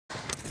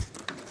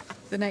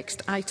The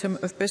next item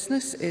of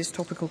business is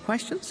topical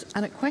questions,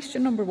 and at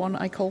question number 1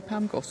 I call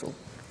Pam Gossel.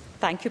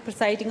 Thank you,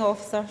 Presiding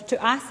Officer.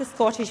 To ask the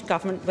Scottish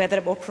Government whether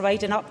it will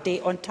provide an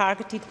update on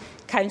targeted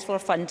councillor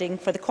funding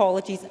for the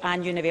colleges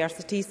and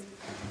universities.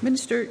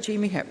 Minister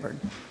Jamie Hepburn.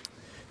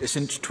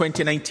 Since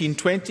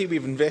 2019-20, we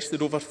have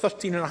invested over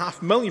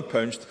 £13.5 million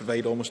to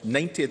provide almost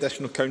 90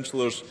 additional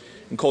councillors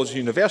in colleges and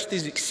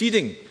universities,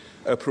 exceeding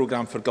our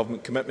programme for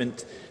government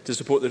commitment to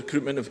support the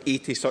recruitment of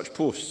 80 such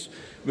posts.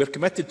 We are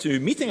committed to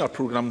meeting our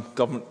programme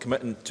government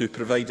commitment to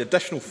provide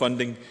additional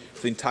funding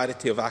for the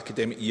entirety of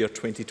academic year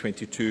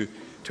 2022-23.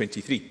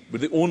 We are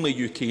the only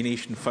UK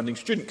nation funding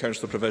student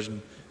councillor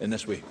provision in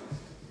this way.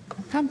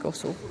 Pam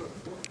Gossel.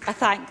 I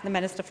thank the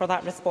Minister for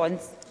that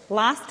response.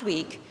 Last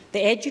week,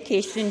 the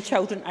Education,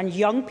 Children and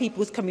Young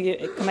People's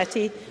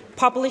Committee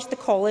published the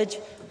College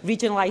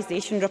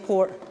Regionalisation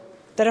Report.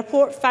 The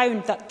report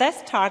found that this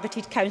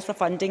targeted councillor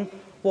funding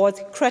was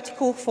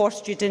critical for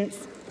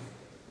students.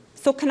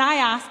 So can I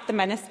ask the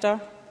Minister,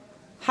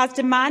 has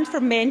demand for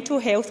mental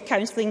health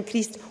counselling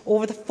increased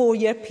over the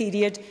 4-year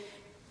period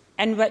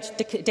in which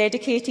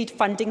dedicated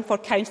funding for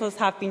counsellors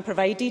have been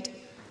provided?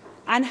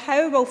 And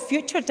how will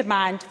future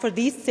demand for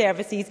these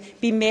services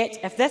be met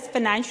if this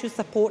financial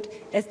support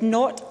is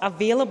not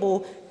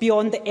available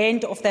beyond the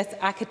end of this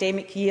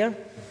academic year?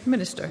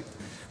 Minister.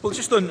 Well,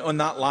 just on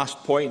that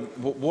last point,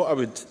 what I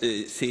would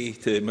say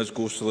to Ms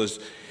Gossel is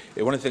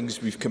one of the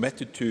things we've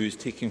committed to is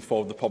taking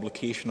forward the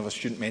publication of a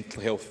student mental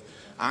health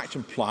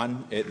action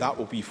plan. That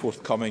will be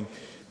forthcoming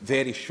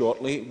very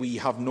shortly. We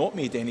have not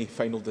made any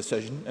final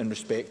decision in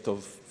respect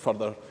of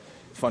further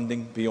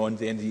funding beyond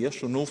the end of the year,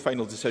 so no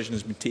final decision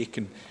has been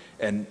taken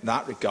in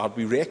that regard.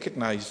 We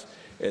recognise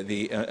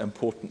the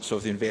importance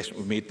of the investment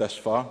we've made thus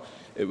far.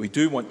 We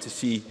do want to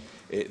see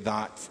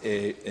that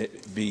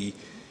the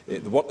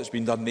work that's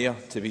been done there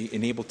to be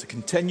enabled to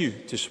continue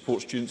to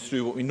support students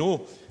through what we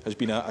know has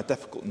been a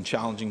difficult and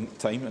challenging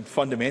time, and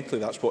fundamentally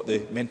that's what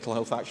the Mental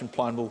Health Action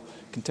Plan will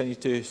continue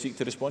to seek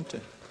to respond to.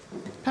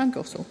 Pam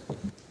Gossel.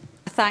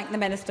 I thank the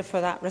Minister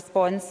for that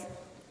response.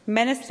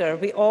 Minister,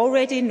 we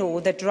already know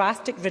the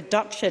drastic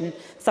reduction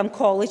some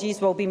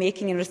colleges will be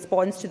making in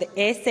response to the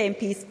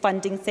SNP's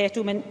funding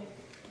settlement.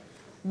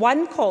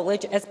 One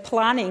college is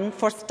planning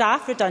for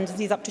staff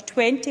redundancies up to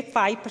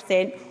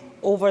 25%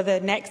 over the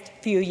next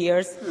few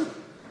years.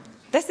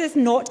 This is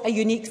not a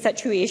unique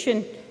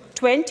situation.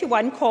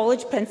 21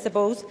 college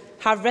principals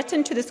have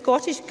written to the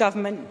Scottish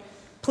Government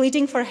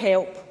pleading for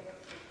help.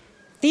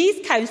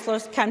 These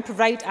counsellors can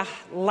provide a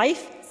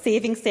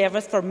life-saving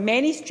service for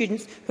many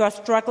students who are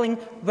struggling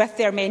with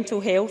their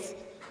mental health.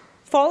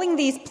 Following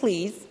these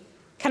pleas,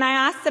 can I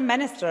ask the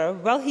Minister,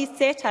 will he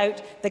set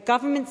out the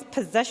Government's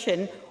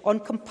position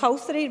on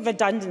compulsory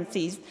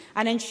redundancies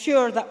and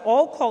ensure that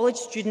all college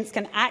students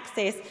can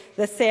access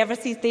the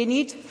services they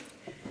need?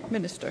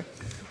 Minister.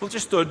 Well,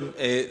 just on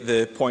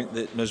the point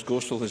that Ms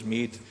Gossel has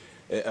made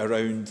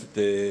around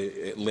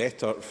the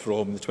letter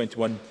from the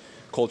 21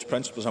 college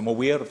principals, I'm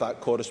aware of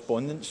that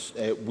correspondence.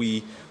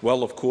 We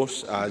will, of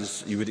course,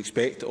 as you would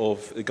expect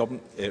of the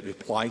Government,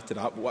 reply to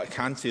that. But what I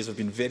can say is I've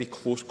been in very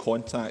close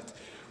contact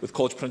with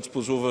college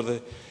principals over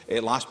the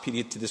last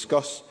period to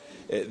discuss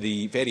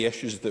the very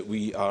issues that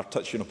we are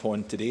touching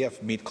upon today.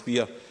 I've made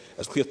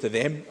as clear to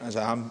them as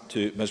I am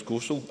to Ms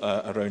Gossel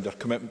around our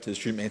commitment to the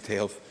Student Mental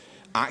Health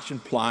Action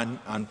Plan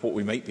and what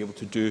we might be able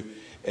to do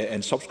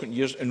in subsequent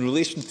years. In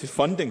relation to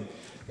funding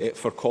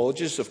for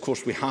colleges, of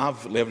course, we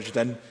have leveraged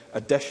in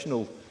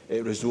additional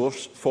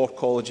resource for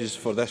colleges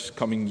for this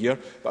coming year.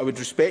 But I would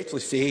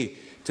respectfully say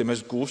to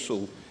Ms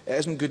Gossel, it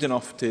isn't good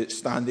enough to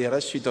stand there,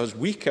 as she does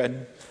week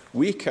in,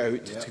 week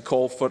out, to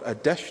call for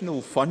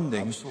additional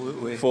funding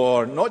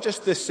for not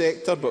just this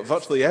sector, but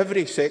virtually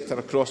every sector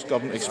across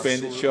government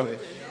expenditure,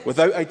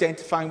 without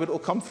identifying where it will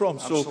come from.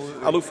 So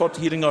I look forward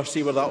to hearing her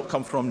say where that will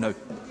come from now.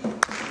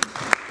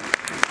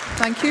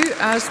 Thank you.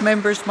 As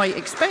members might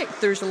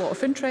expect, there is a lot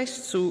of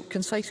interest, so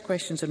concise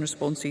questions and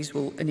responses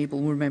will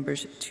enable more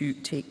members to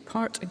take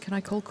part. And can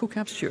I call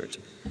CoCab Stewart?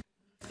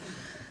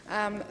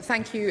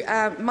 Thank you.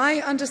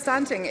 My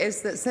understanding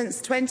is that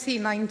since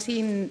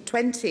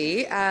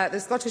 2019-20, the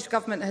Scottish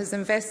Government has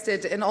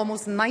invested in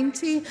almost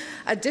 90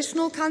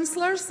 additional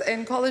counsellors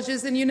in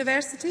colleges and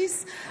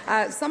universities.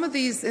 Some of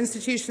these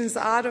institutions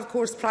are, of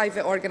course,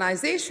 private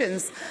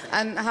organisations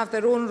and have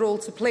their own role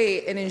to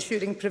play in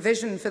ensuring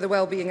provision for the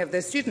well-being of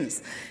their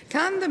students.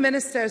 Can the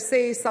Minister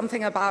say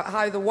something about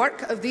how the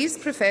work of these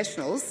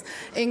professionals,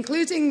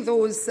 including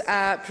those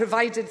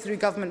provided through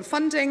government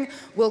funding,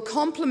 will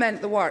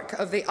complement the work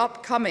of the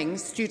upcoming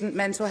Student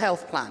Mental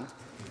Health Plan?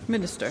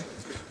 Minister.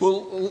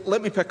 Well,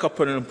 let me pick up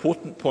on an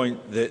important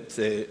point that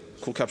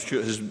CoCab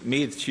Stewart has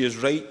made. She is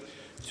right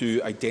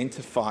to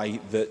identify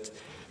that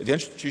the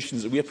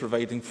institutions that we are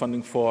providing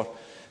funding for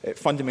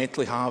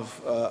fundamentally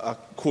have a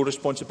core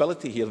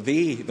responsibility here.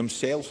 They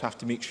themselves have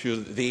to make sure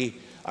that they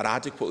are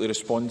adequately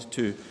responded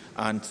to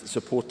and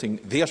supporting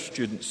their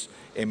students'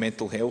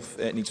 mental health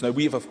needs. Now,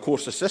 we have, of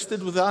course,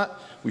 assisted with that.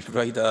 We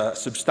provide a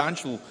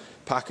substantial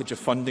package of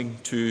funding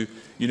to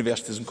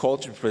universities and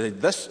colleges. We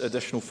provide this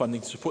additional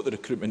funding to support the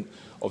recruitment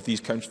of these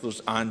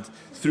counsellors, and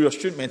through our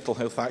Student Mental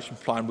Health Action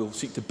Plan we will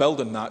seek to build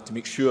on that to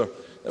make sure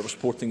that we're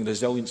supporting the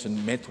resilience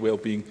and mental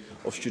well-being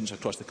of students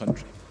across the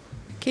country.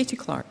 Katie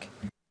Clark.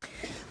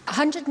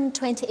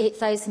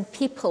 128,000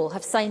 people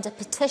have signed a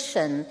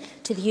petition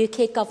to the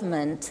UK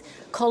Government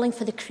calling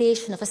for the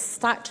creation of a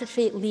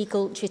statutory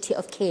legal duty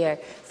of care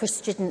for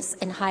students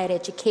in higher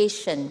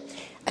education.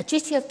 A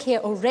duty of care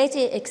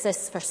already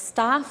exists for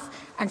staff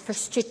and for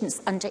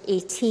students under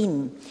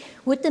 18.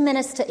 Would the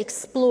Minister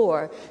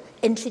explore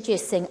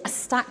introducing a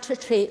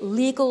statutory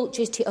legal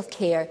duty of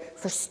care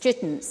for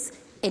students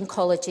in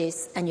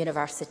colleges and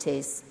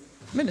universities?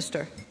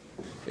 Minister.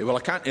 Well,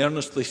 I can't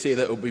earnestly say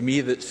that it will be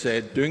me that's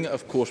doing it,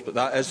 of course, but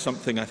that is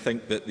something I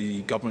think that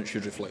the Government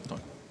should reflect on.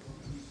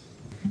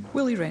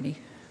 Willie Rennie.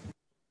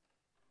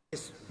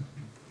 It's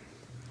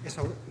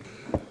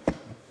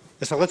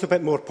a little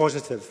bit more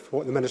positive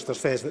what the Minister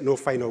says, that no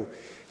final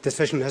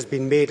decision has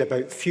been made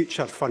about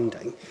future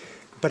funding.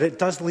 But it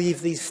does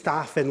leave these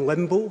staff in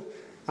limbo,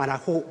 and I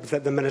hope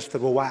that the Minister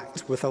will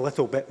act with a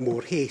little bit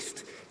more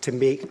haste to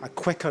make a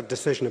quicker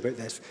decision about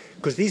this.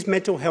 Because these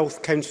mental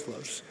health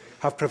counsellors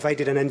have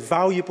provided an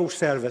invaluable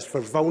service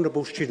for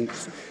vulnerable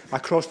students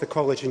across the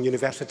college and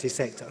university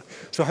sector.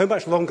 So how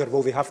much longer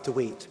will they have to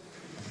wait?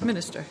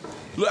 Minister.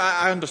 Look,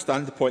 I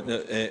understand the point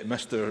that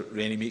Mr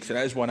Rennie makes, and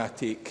it is one I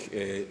take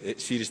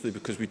seriously,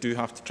 because we do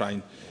have to try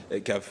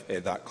and give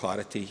that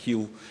clarity.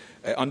 He'll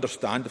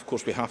understand, of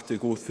course, we have to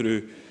go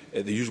through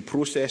the usual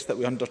process that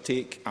we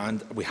undertake,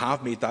 and we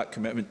have made that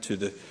commitment to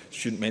the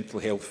Student Mental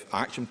Health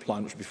Action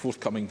Plan, which will be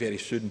forthcoming very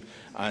soon.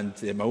 And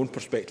my own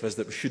perspective is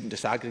that we shouldn't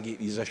disaggregate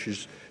these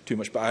issues too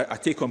much. But I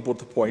take on board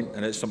the point,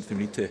 and it's something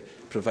we need to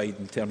provide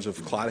in terms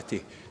of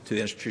clarity to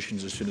the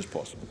institutions as soon as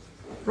possible.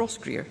 Ross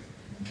Greer.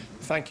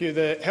 Thank you.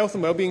 The Health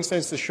and Wellbeing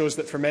Census shows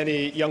that for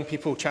many young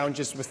people,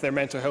 challenges with their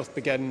mental health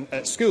begin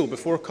at school,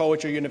 before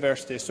college or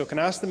university. So can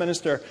I ask the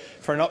Minister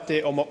for an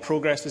update on what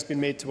progress has been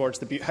made towards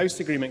the Butte House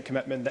Agreement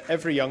commitment that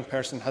every young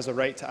person has a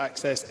right to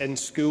access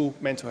in-school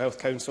mental health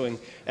counselling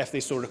if they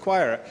so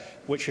require it,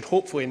 which should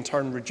hopefully in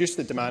turn reduce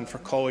the demand for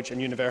college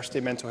and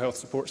university mental health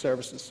support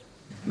services?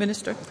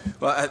 Minister.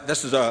 Well,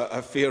 this is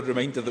a fair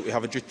reminder that we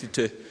have a duty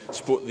to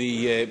support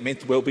the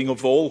mental well-being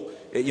of all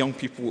young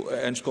people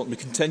in Scotland. We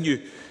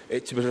continue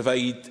to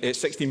provide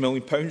 £16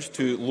 million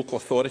to local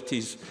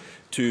authorities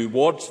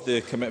towards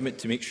the commitment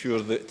to make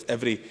sure that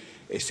every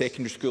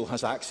secondary school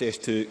has access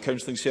to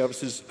counselling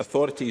services.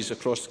 Authorities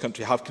across the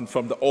country have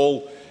confirmed that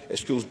all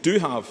schools do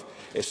have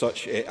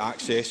such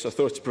access.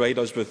 Authorities provide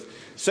us with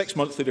 6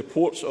 monthly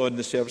reports on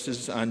the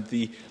services, and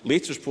the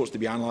latest reports to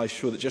be analysed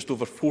show that just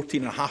over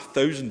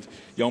 14,500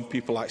 young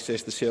people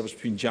accessed the service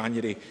between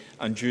January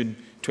and June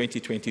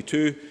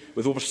 2022,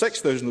 with over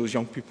 6,000 of those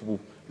young people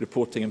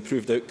reporting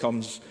improved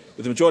outcomes,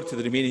 with the majority of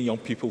the remaining young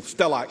people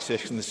still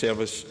accessing the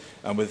service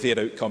and with their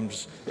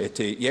outcomes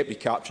to yet be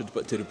captured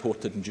but to be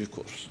reported in due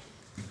course.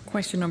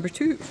 Question number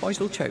 2,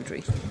 Faisal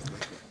Chowdhury.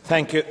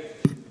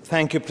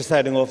 Thank you,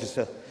 Presiding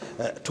Officer.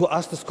 To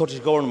ask the Scottish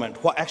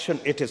Government what action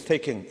it is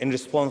taking in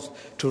response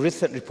to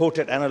recent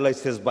reported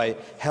analysis by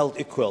Health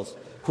Equals,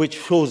 which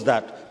shows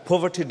that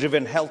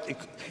poverty-driven health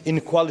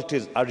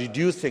inequalities are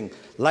reducing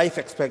life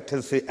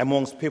expectancy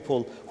amongst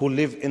people who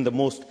live in the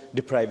most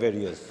deprived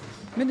areas.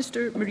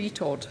 Minister Marie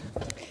Todd.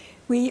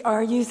 We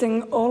are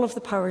using all of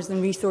the powers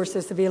and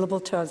resources available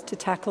to us to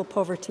tackle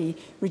poverty,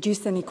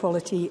 reduce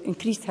inequality,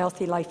 increase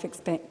healthy life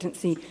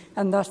expectancy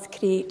and thus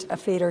create a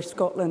fairer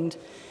Scotland.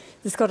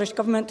 The Scottish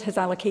Government has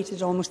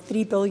allocated almost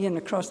 £3 billion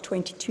across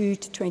 22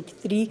 to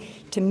 23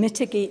 to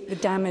mitigate the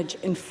damage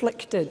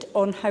inflicted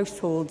on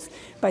households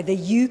by the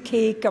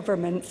UK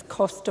Government's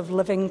cost of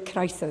living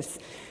crisis.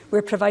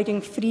 We're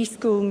providing free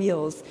school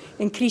meals,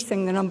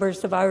 increasing the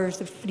numbers of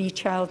hours of free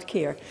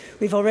childcare.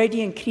 We've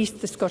already increased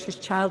the Scottish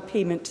Child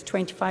Payment to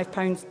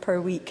 £25 per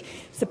week,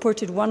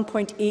 supported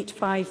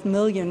 1.85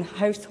 million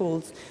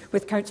households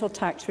with council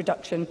tax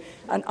reduction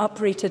and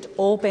uprated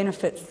all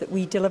benefits that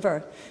we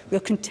deliver.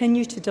 We'll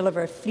continue to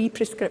deliver free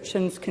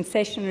prescriptions,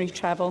 concessionary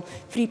travel,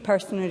 free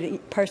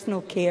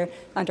personal care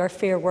and our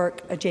Fair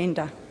Work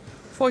agenda.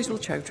 Faisal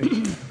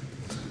Chowdhury.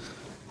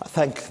 I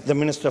thank the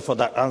Minister for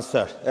that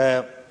answer.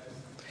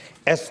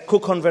 As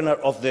co-convener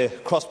of the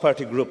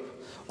cross-party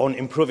group on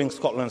improving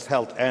Scotland's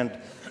health and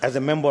as a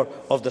member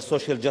of the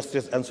Social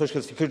Justice and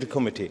Social Security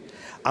Committee,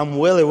 I am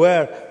well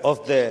aware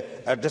of the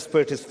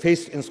disparities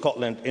faced in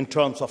Scotland in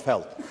terms of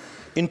health.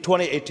 In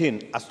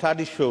 2018, a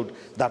study showed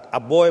that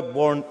a boy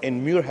born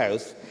in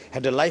Muirhouse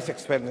had a life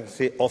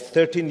expectancy of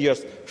 13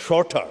 years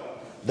shorter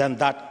than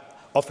that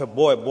of a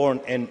boy born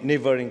in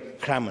neighbouring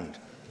Cramond.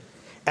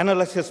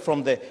 Analysis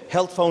from the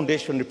Health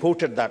Foundation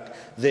reported that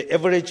the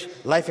average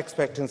life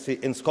expectancy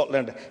in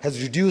Scotland has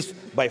reduced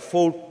by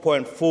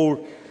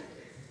 4.4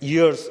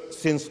 years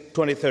since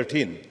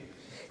 2013.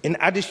 In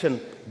addition,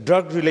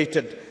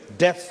 drug-related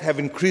deaths have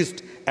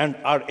increased and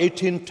are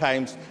 18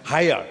 times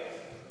higher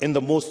in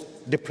the most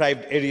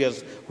deprived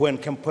areas when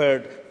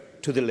compared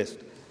to the list.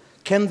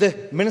 Can the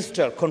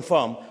Minister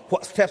confirm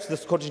what steps the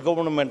Scottish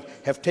Government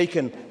have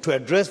taken to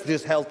address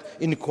these health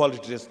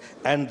inequalities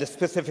and the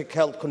specific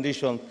health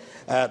conditions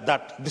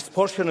that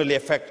disproportionately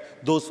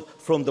affect those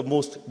from the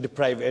most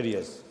deprived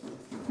areas.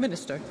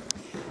 Minister.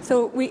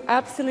 So we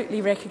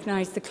absolutely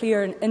recognise the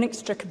clear and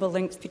inextricable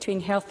links between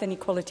health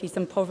inequalities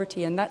and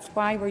poverty, and that's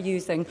why we're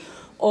using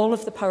all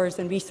of the powers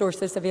and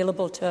resources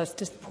available to us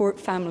to support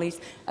families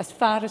as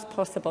far as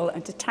possible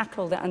and to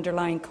tackle the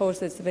underlying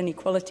causes of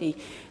inequality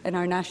in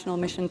our national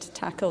mission to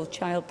tackle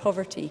child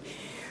poverty.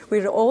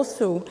 We're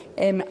also,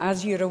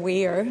 as you're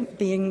aware,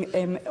 being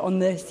on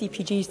the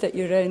CPGs that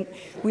you're in,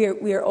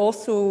 we're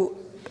also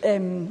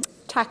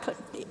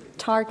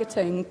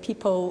targeting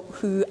people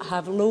who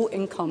have low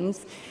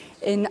incomes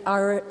in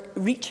our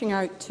reaching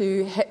out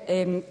to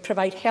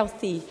provide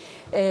healthy,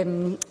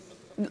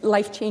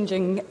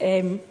 life-changing...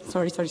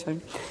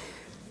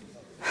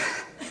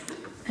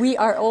 We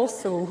are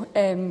also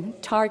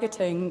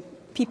targeting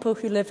people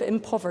who live in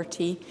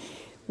poverty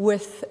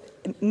with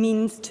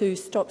means to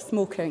stop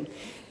smoking.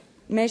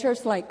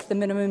 Measures like the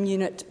minimum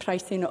unit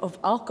pricing of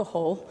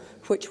alcohol,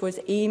 which was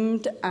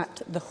aimed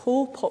at the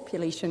whole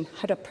population,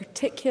 had a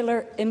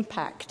particular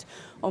impact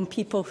on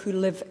people who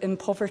live in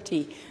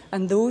poverty.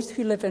 And those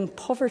who live in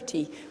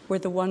poverty were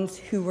the ones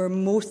who were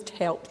most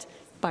helped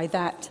by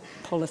that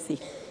policy.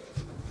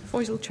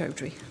 Faisal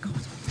Chowdhury.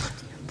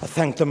 I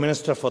thank the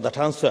Minister for that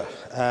answer.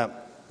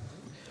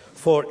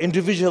 For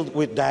individuals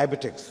with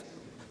diabetes,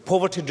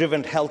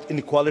 poverty-driven health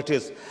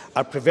inequalities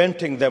are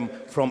preventing them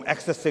from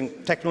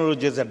accessing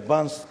technologies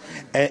advanced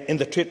in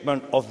the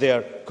treatment of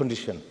their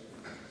condition.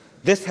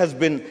 This has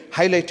been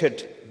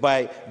highlighted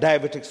by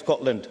Diabetics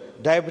Scotland,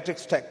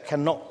 Diabetics Tech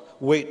Cannot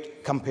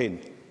Wait campaign.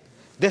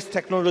 This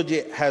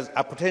technology has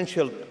a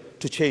potential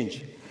to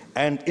change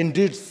and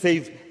indeed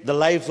save the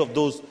lives of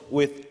those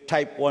with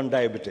type 1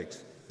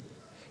 diabetes.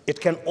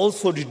 It can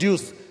also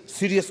reduce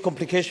serious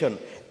complications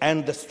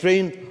and the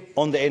strain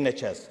on the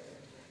NHS.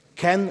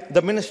 Can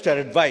the Minister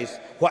advise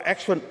what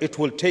action it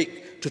will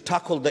take to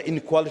tackle the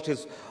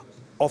inequalities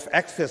of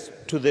access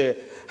to the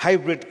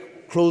hybrid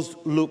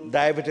closed-loop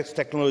diabetes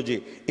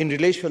technology in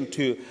relation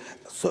to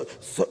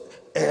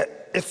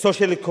its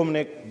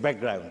socio-economic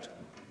background?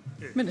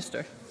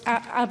 Minister.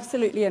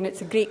 Absolutely, and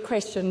it's a great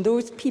question.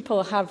 Those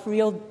people have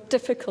real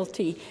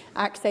difficulty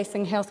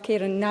accessing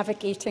healthcare and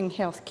navigating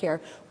healthcare.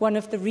 One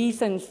of the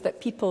reasons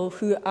that people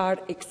who are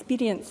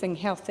experiencing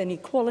health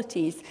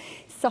inequalities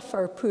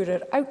suffer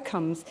poorer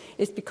outcomes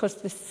is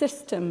because the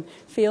system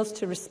fails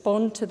to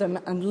respond to them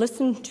and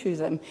listen to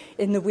them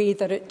in the way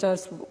that it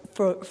does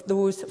for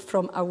those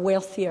from a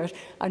wealthier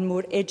and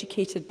more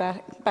educated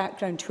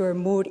background who are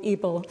more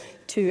able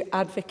to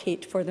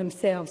advocate for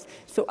themselves.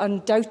 So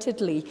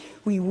undoubtedly,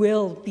 we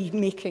will be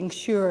making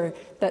sure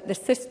that the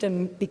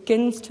system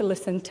begins to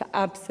listen to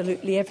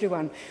absolutely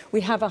everyone.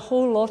 We have a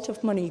whole lot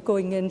of money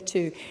going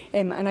into,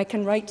 and I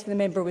can write to the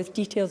member with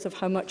details of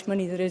how much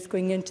money there is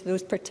going into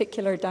those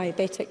particular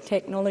diabetic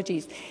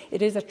technologies.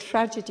 It is a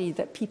tragedy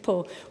that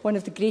people, one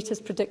of the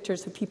greatest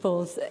predictors of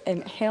people's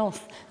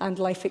health and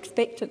life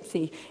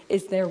expectancy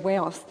is their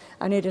wealth.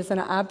 And it is an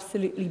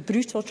absolutely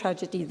brutal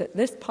tragedy that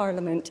this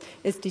Parliament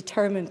is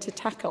determined to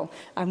tackle,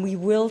 and we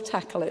will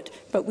tackle it,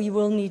 but we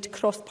will need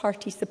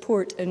cross-party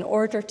support in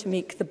order to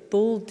make the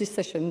bold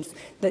decisions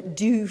that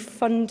do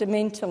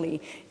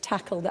fundamentally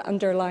tackle the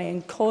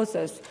underlying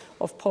causes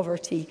of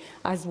poverty,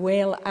 as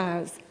well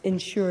as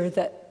ensure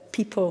that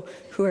people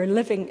who are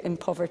living in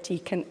poverty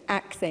can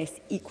access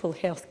equal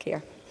health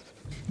care.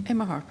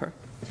 Emma Harper.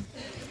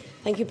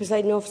 Thank you,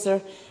 Presiding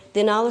Officer. The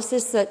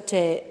analysis that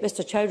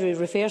Mr Chowdhury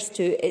refers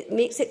to, it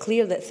makes it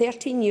clear that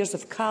 13 years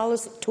of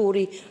callous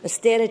Tory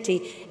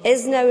austerity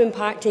is now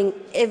impacting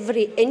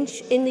every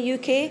inch in the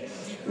UK.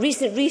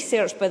 Recent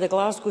research by the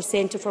Glasgow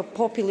Centre for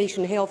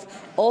Population Health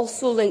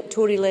also linked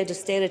Tory-led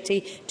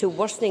austerity to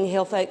worsening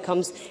health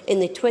outcomes in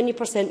the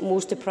 20%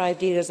 most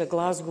deprived areas of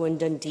Glasgow and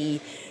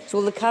Dundee. So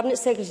will the Cabinet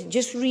Secretary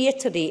just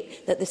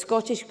reiterate that the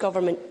Scottish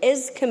Government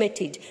is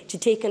committed to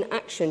taking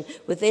action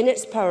within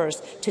its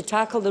powers to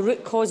tackle the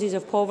root causes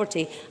of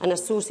poverty and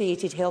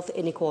associated health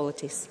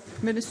inequalities?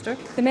 Minister.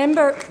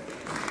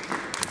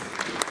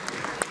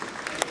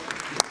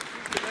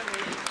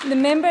 The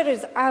member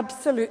is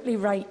absolutely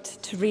right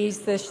to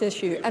raise this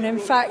issue, and in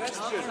fact,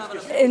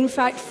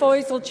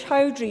 Faisal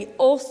Chowdhury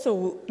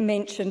also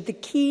mentioned the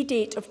key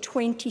date of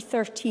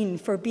 2013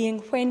 for being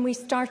when we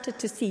started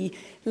to see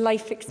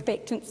life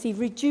expectancy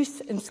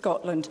reduce in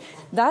Scotland.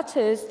 That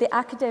is, the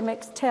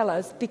academics tell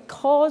us,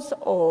 because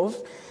of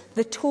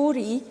the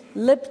Tory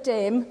Lib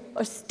Dem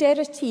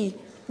austerity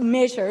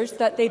measures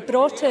that they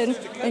brought in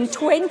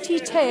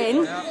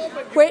 2010,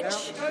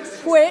 which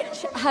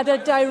had a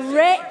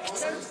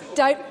direct...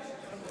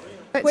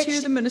 Let's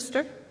hear the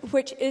Minister.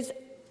 Which is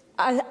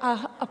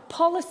a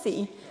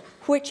policy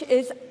which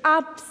is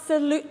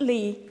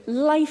absolutely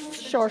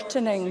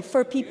life-shortening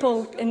for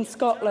people in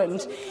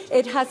Scotland.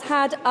 It has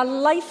had a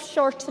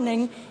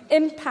life-shortening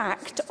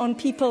impact on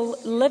people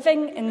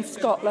living in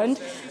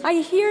Scotland. I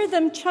hear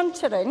them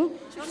chuntering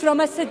from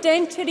a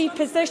sedentary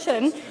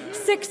position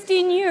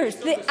 16 years.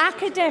 The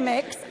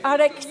academics are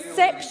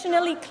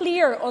exceptionally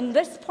clear on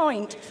this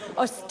point.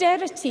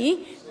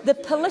 Austerity, the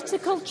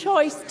political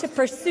choice to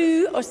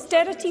pursue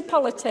austerity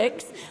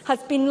politics, has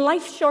been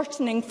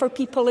life-shortening for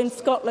people in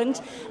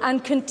Scotland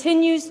and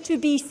continues to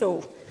be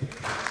so.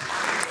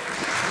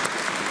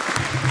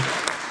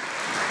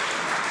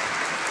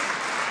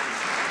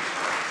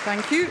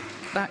 Thank you.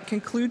 That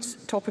concludes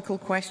topical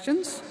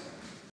questions.